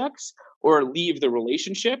avoid sex, or leave the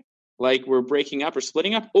relationship, like we're breaking up or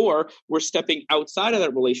splitting up, or we're stepping outside of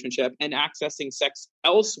that relationship and accessing sex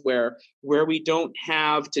elsewhere where we don't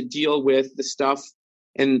have to deal with the stuff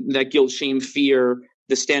and that guilt, shame, fear,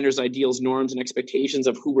 the standards, ideals, norms, and expectations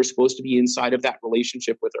of who we're supposed to be inside of that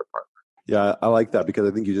relationship with our partner. Yeah, I like that, because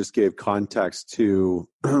I think you just gave context to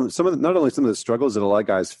not only some of the struggles that a lot of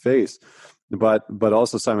guys face, but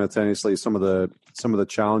also simultaneously some of the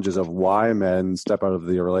challenges of why men step out of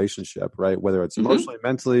the relationship, right? Whether it's emotionally,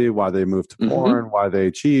 mentally, why they move to porn, why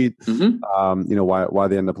they cheat, why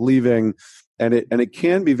they end up leaving, and it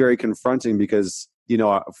can be very confronting because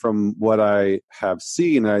from what I have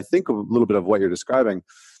seen, and I think a little bit of what you're describing,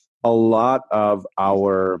 a lot of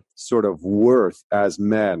our sort of worth as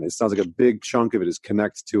men, it sounds like a big chunk of it is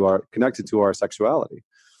connected to our sexuality.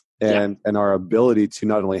 And our ability to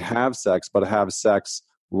not only have sex, but have sex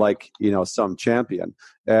like, some champion.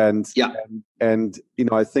 And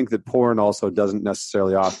I think that porn also doesn't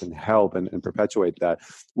necessarily often help and perpetuate that.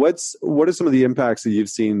 What are some of the impacts that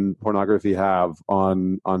you've seen pornography have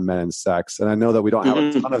on men and sex? And I know that we don't have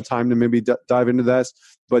a ton of time to maybe dive into this,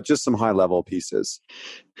 but just some high level pieces.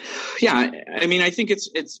 Yeah. I mean, I think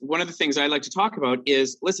it's one of the things I like to talk about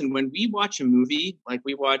is, listen, when we watch a movie, like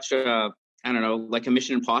we watch I don't know, like a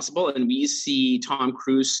Mission Impossible, and we see Tom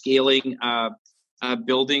Cruise scaling a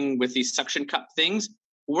building with these suction cup things,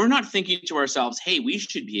 we're not thinking to ourselves, hey, we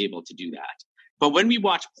should be able to do that. But when we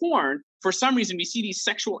watch porn, for some reason, we see these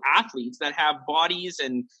sexual athletes that have bodies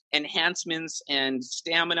and enhancements and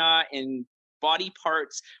stamina and body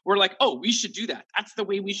parts. We're like, oh, we should do that. That's the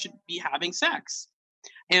way we should be having sex.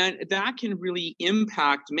 And that can really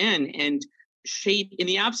impact men and shape, in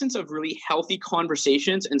the absence of really healthy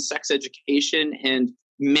conversations and sex education and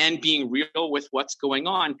men being real with what's going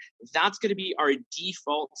on, that's going to be our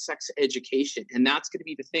default sex education. And that's going to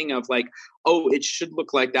be the thing of like, oh, it should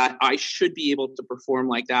look like that. I should be able to perform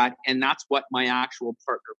like that. And that's what my actual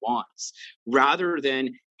partner wants, rather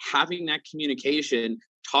than having that communication,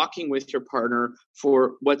 talking with your partner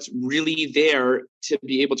for what's really there to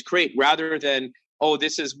be able to create, rather than, oh,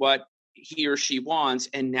 this is what he or she wants,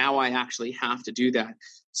 and now I actually have to do that.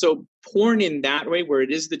 So porn in that way, where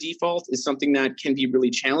it is the default, is something that can be really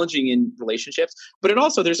challenging in relationships. But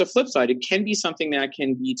there's a flip side. It can be something that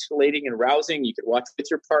can be titillating and arousing. You could watch with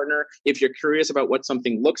your partner. If you're curious about what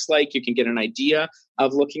something looks like, you can get an idea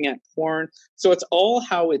of looking at porn. So it's all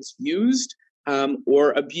how it's used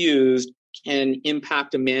or abused can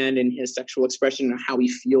impact a man and his sexual expression and how he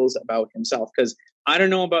feels about himself. Because I don't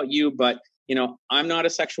know about you, but I'm not a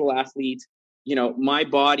sexual athlete. My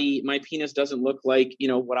body, my penis doesn't look like,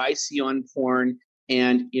 what I see on porn.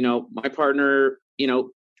 And, my partner,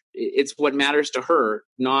 it's what matters to her,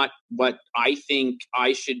 not what I think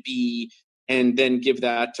I should be, and then give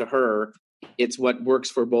that to her. It's what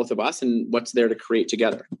works for both of us and what's there to create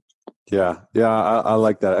together. Yeah. I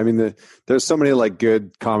like that. I mean, there's so many like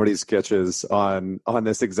good comedy sketches on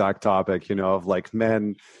this exact topic, of like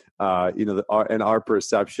men, and our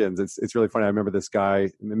perceptions. It's really funny. I remember this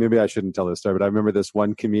guy, maybe I shouldn't tell this story, but I remember this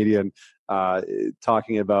one comedian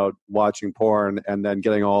talking about watching porn and then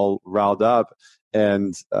getting all riled up,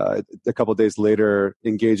 and a couple of days later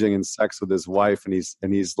engaging in sex with his wife, and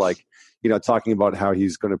he's like, talking about how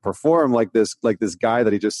he's going to perform like this guy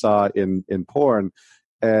that he just saw in porn.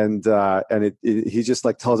 And he just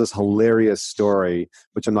like tells this hilarious story,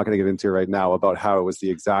 which I'm not going to get into right now, about how it was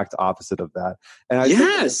the exact opposite of that. And I think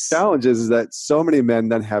the challenge is that so many men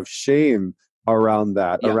then have shame around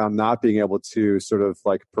that, around not being able to sort of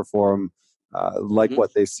like perform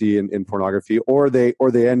what they see in pornography, or they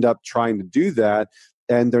end up trying to do that,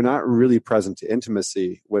 and they're not really present to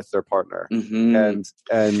intimacy with their partner, and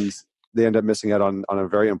they end up missing out on a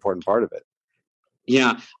very important part of it.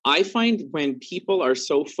 Yeah, I find when people are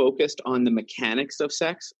so focused on the mechanics of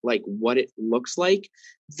sex, like what it looks like,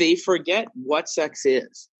 they forget what sex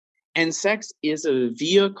is. And sex is a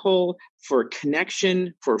vehicle for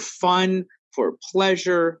connection, for fun, for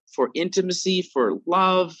pleasure, for intimacy, for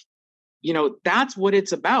love. That's what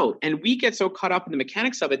it's about. And we get so caught up in the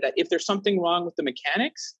mechanics of it that if there's something wrong with the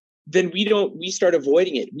mechanics, then we start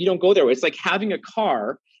avoiding it. We don't go there. It's like having a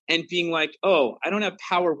car and being like, oh, I don't have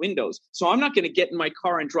power windows, so I'm not going to get in my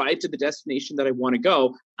car and drive to the destination that I want to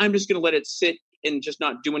go. I'm just going to let it sit and just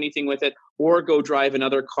not do anything with it, or go drive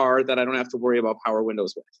another car that I don't have to worry about power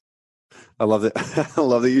windows with. I love it. I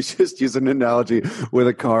love that you just use an analogy with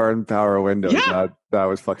a car and power windows. Yeah. That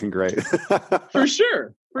was fucking great. For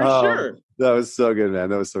sure. Sure. That was so good, man.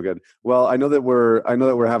 That was so good. Well, I know that we're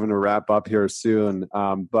having to wrap up here soon.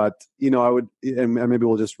 But I would, and maybe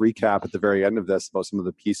we'll just recap at the very end of this about some of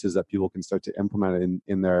the pieces that people can start to implement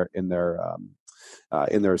in their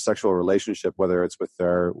sexual relationship, whether it's with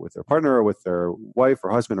their partner or with their wife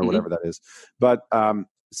or husband or whatever that is. But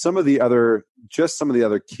some of the other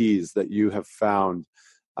keys that you have found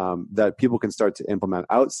that people can start to implement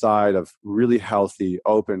outside of really healthy,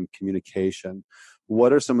 open communication.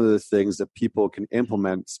 What are some of the things that people can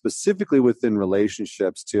implement specifically within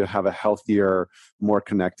relationships to have a healthier, more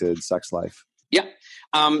connected sex life? Yeah.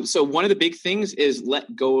 So one of the big things is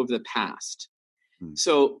let go of the past.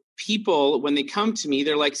 So people, when they come to me,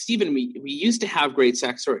 they're like, Stephen, we used to have great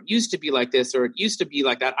sex, or it used to be like this, or it used to be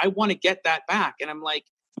like that. I want to get that back. And I'm like,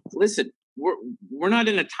 listen, we're not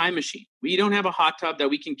in a time machine. We don't have a hot tub that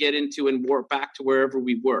we can get into and warp back to wherever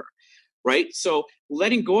we were. Right. So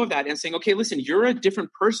letting go of that and saying, okay, listen, you're a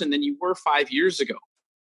different person than you were 5 years ago.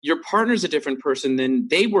 Your partner's a different person than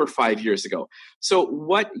they were 5 years ago. So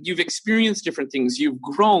what you've experienced, different things, you've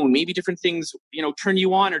grown, maybe different things, turn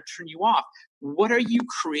you on or turn you off. What are you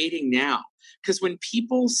creating now? Because when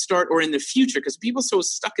people start, or in the future, because people are so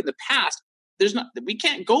stuck in the past, we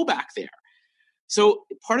can't go back there. So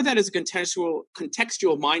part of that is a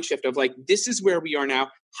contextual mind shift of like, this is where we are now.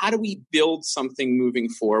 How do we build something moving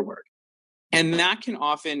forward? And that can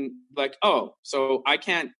often like, oh, so I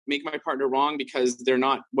can't make my partner wrong because they're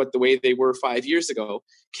not the way they were 5 years ago,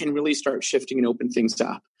 can really start shifting and open things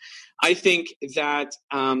up. I think that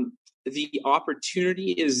the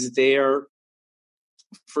opportunity is there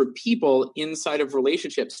for people inside of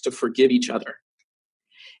relationships to forgive each other.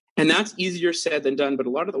 And that's easier said than done. But a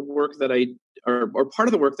lot of the work that or part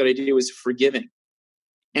of the work that I do is forgiving.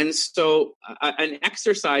 And so an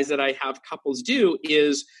exercise that I have couples do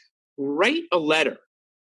is write a letter,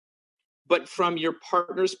 but from your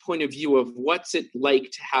partner's point of view of what's it like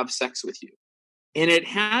to have sex with you. And it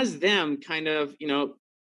has them kind of,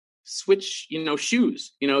 switch,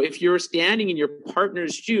 shoes. If you're standing in your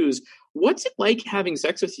partner's shoes, what's it like having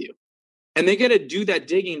sex with you? And they got to do that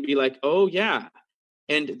digging and be like, oh yeah.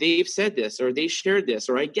 And they've said this, or they shared this,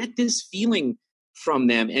 or I get this feeling from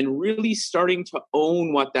them, and really starting to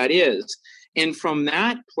own what that is. And from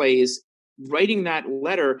that place, writing that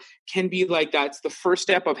letter can be like, that's the first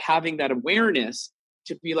step of having that awareness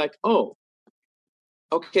to be like, oh,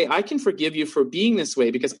 okay, I can forgive you for being this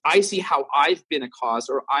way because I see how I've been a cause,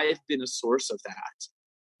 or I've been a source of that.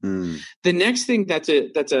 The next thing that's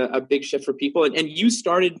a big shift for people, and you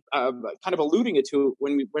started kind of alluding it to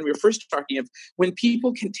when we were first talking, of when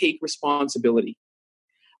people can take responsibility.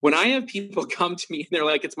 When I have people come to me and they're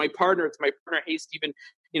like, it's my partner, hey, Stephen,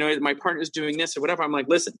 my partner's doing this or whatever. I'm like,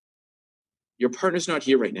 listen, your partner's not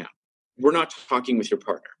here right now. We're not talking with your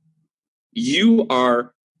partner. You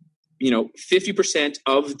are, 50%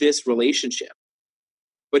 of this relationship.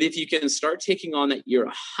 But if you can start taking on that you're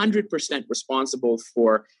 100% responsible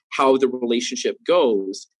for how the relationship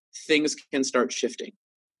goes, things can start shifting.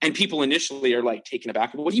 And people initially are like taken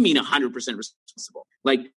aback. What do you mean 100% responsible?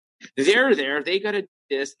 Like, they're there, they got to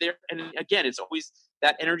this, there. And again, it's always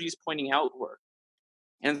that energy is pointing outward.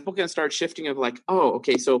 And people can start shifting of like, oh,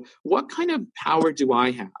 okay, so what kind of power do I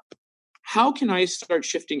have? How can I start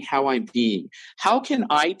shifting how I'm being? How can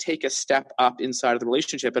I take a step up inside of the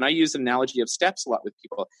relationship? And I use the analogy of steps a lot with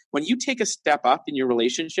people. When you take a step up in your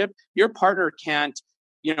relationship, your partner can't,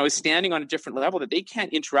 is standing on a different level that they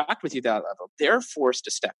can't interact with you that level. They're forced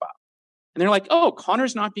to step up. And they're like, oh,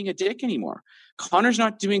 Connor's not being a dick anymore. Connor's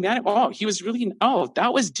not doing that. Oh, he was really,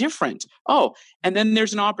 that was different. Oh, and then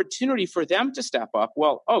there's an opportunity for them to step up.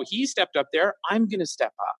 Well, oh, he stepped up there. I'm going to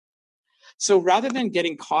step up. So rather than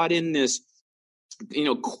getting caught in this,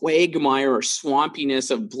 quagmire or swampiness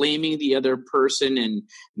of blaming the other person and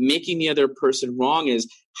making the other person wrong,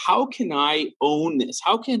 is how can I own this?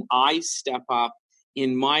 How can I step up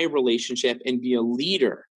in my relationship and be a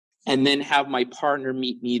leader, and then have my partner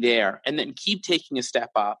meet me there, and then keep taking a step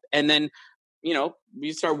up? And then,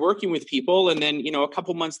 we start working with people, and then, a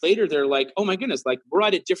couple months later, they're like, oh my goodness, like we're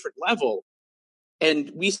at a different level.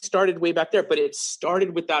 And we started way back there, but it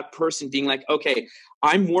started with that person being like, okay,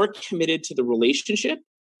 I'm more committed to the relationship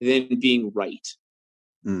than being right.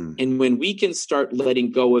 And when we can start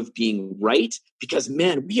letting go of being right, because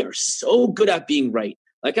man, we are so good at being right.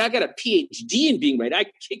 Like I got a PhD in being right. I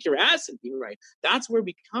kick your ass in being right. That's where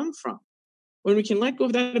we come from. When we can let go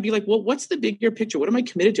of that and be like, well, what's the bigger picture? What am I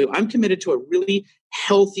committed to? I'm committed to a really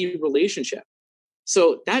healthy relationship.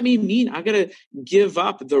 So that may mean I got to give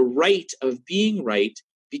up the right of being right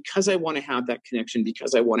because I want to have that connection,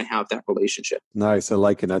 because I want to have that relationship. Nice. I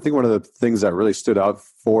like it. I think one of the things that really stood out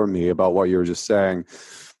for me about what you were just saying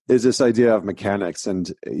is this idea of mechanics.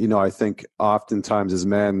 And, I think oftentimes as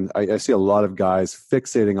men, I see a lot of guys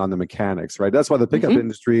fixating on the mechanics, right? That's why the pickup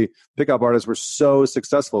industry, pickup artists were so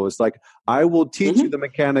successful. It's like, I will teach you the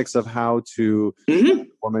mechanics of how to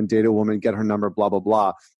date a woman, get her number, blah, blah,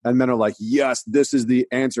 blah. And men are like, yes, this is the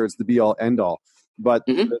answer. It's the be all end all. But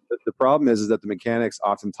the problem is that the mechanics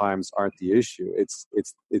oftentimes aren't the issue. It's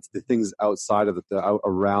the things outside of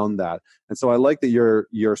around that. And so I like that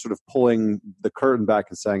you're sort of pulling the curtain back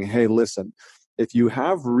and saying, hey, listen, if you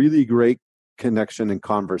have really great connection and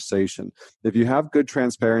conversation. If you have good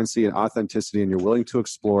transparency and authenticity and you're willing to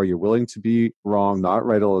explore, you're willing to be wrong, not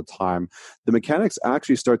right all the time, the mechanics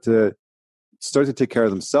actually start to take care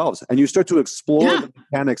of themselves, and you start to explore the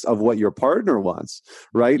mechanics of what your partner wants,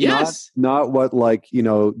 right? Yes. Not what, like,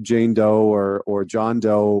 Jane Doe or John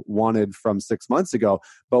Doe wanted from 6 months ago,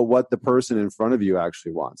 but what the person in front of you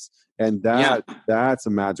actually wants. And that's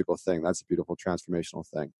a magical thing. That's a beautiful transformational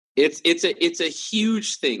thing. It's a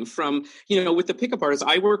huge thing. From, with the pickup artists,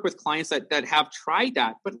 I work with clients that have tried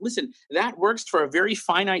that, but listen, that works for a very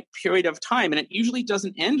finite period of time, and it usually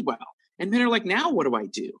doesn't end well. And then they're like, now what do I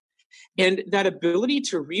do? And that ability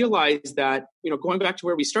to realize that, going back to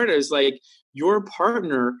where we started, is like, your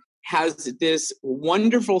partner has this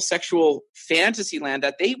wonderful sexual fantasy land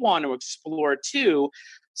that they want to explore too.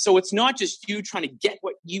 So it's not just you trying to get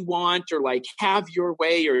what you want or like have your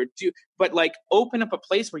way or do, but like open up a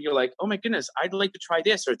place where you're like, oh my goodness, I'd like to try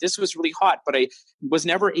this, or this was really hot, but I was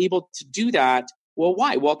never able to do that. Well,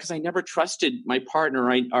 why? Well, because I never trusted my partner,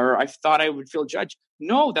 or I thought I would feel judged.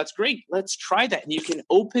 No, that's great. Let's try that. And you can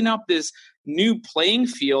open up this new playing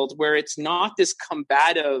field where it's not this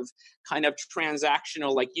combative kind of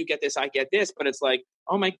transactional, like you get this, I get this, but it's like,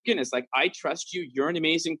 oh my goodness, like I trust you. You're an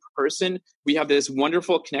amazing person. We have this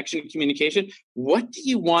wonderful connection and communication. What do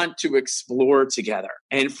you want to explore together?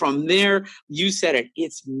 And from there, you said it,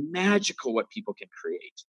 it's magical what people can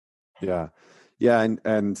create. Yeah. Yeah,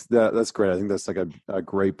 and that's great. I think that's like a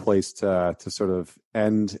great place to sort of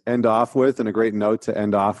end off with, and a great note to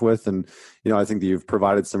end off with. And I think that you've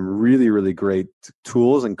provided some really, really great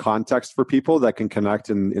tools and context for people that can connect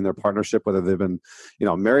in their partnership, whether they've been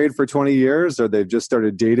married for 20 years or they've just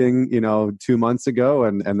started dating 2 months ago,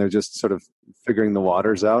 and they're just sort of figuring the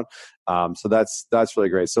waters out. So that's really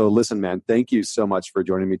great. So listen, man, thank you so much for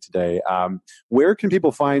joining me today. Where can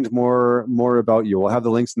people find more about you? We'll have the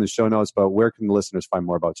links in the show notes, but where can the listeners find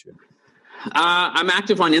more about you? I'm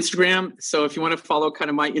active on Instagram. So if you want to follow kind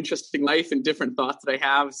of my interesting life and different thoughts that I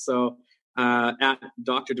have, so at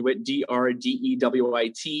Dr. DeWitt,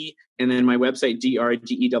 DRDEWIT, and then my website,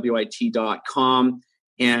 DRDEWIT.com.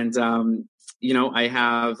 And, I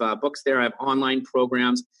have books there. I have online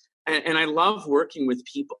programs. And I love working with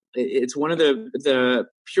people. It's one of the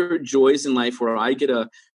pure joys in life where I get a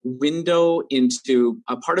window into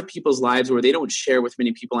a part of people's lives where they don't share with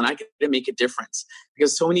many people, and I get to make a difference,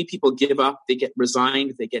 because so many people give up, they get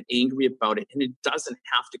resigned, they get angry about it, and it doesn't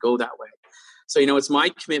have to go that way. So, it's my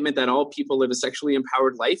commitment that all people live a sexually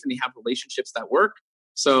empowered life and they have relationships that work.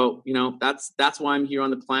 So, that's why I'm here on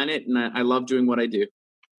the planet, and I love doing what I do.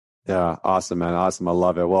 Yeah. Awesome, man. Awesome. I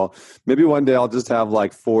love it. Well, maybe one day I'll just have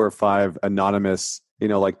like 4 or 5 anonymous,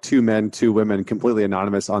 like 2 men, 2 women, completely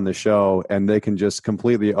anonymous on the show, and they can just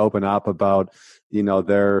completely open up about,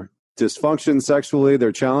 their dysfunction sexually,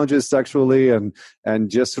 their challenges sexually, and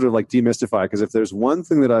just sort of like demystify. Because if there's one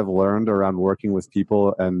thing that I've learned around working with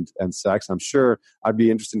people and sex, I'm sure I'd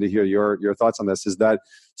be interested to hear your thoughts on this, is that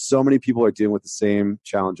so many people are dealing with the same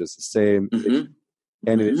challenges, the same issues.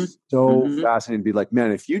 And it is so fascinating to be like,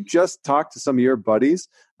 man, if you just talk to some of your buddies,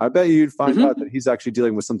 I bet you'd find out that he's actually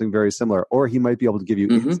dealing with something very similar, or he might be able to give you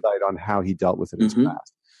insight on how he dealt with it in his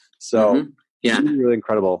past. So really, really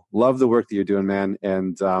incredible. Love the work that you're doing, man.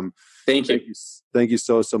 And thank you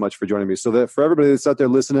so much for joining me. So that for everybody that's out there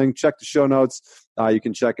listening, check the show notes. You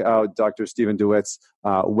can check out Dr. Stephen DeWitt's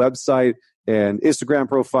website and Instagram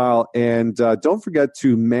profile. And don't forget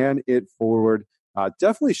to man it forward.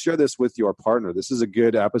 Definitely share this with your partner. This is a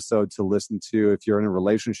good episode to listen to. If you're in a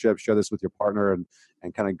relationship, share this with your partner and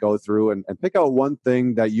kind of go through and pick out one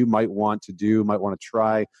thing that you might want to do, might want to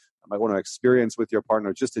try, might want to experience with your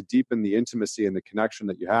partner, just to deepen the intimacy and the connection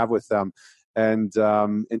that you have with them. And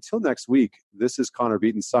until next week, this is Connor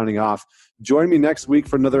Beaton signing off. Join me next week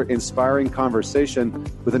for another inspiring conversation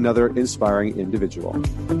with another inspiring individual.